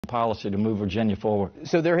policy to move Virginia forward.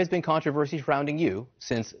 So there has been controversy surrounding you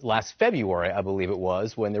since last February, I believe it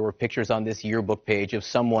was, when there were pictures on this yearbook page of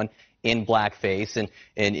someone in blackface,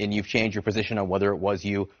 and you've changed your position on whether it was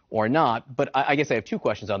you or not. But I guess I have two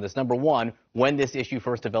questions on this. Number one, when this issue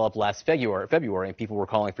first developed last February and people were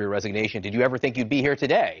calling for your resignation, did you ever think you'd be here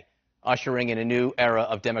today, ushering in a new era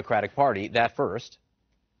of Democratic Party? That first.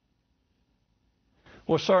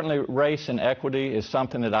 Well, certainly race and equity is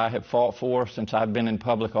something that I have fought for since I've been in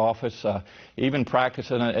public office, even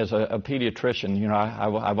practicing as a pediatrician. You know,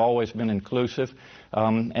 I've always been inclusive,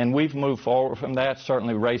 and we've moved forward from that.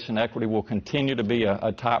 Certainly race and equity will continue to be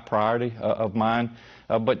a top priority of mine.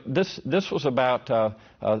 But this was about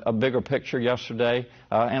a bigger picture yesterday,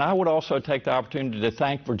 and I would also take the opportunity to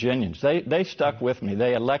thank Virginians. They stuck with me.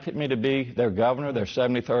 They elected me to be their governor, their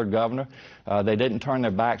 73rd governor. They didn't turn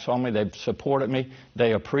their backs on me. They've supported me.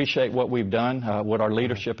 They appreciate what we've done, what our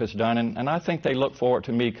leadership has done, and I think they look forward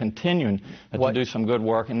to me continuing to do some good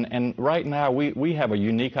work. And right now, we have a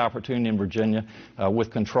unique opportunity in Virginia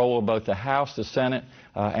with control of both the House, the Senate,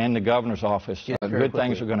 and the governor's office. Good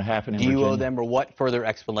things are going to happen in Virginia. Do you owe them, or what further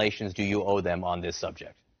explanations do you owe them on this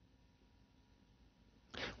subject?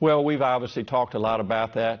 Well, we've obviously talked a lot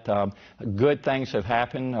about that. Good things have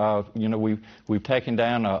happened. You know, we've taken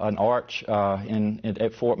down an arch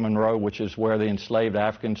at Fort Monroe, which is where the enslaved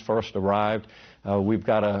Africans first arrived. We've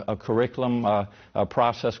got a curriculum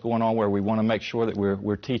process going on where we want to make sure that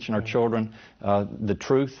we're teaching our children the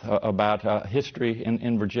truth about history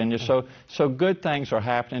in Virginia. So good things are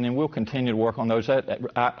happening, and we'll continue to work on those.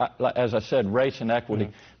 As I said, race and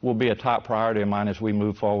equity will be a top priority of mine as we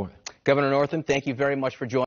move forward. Governor Northam, thank you very much for joining.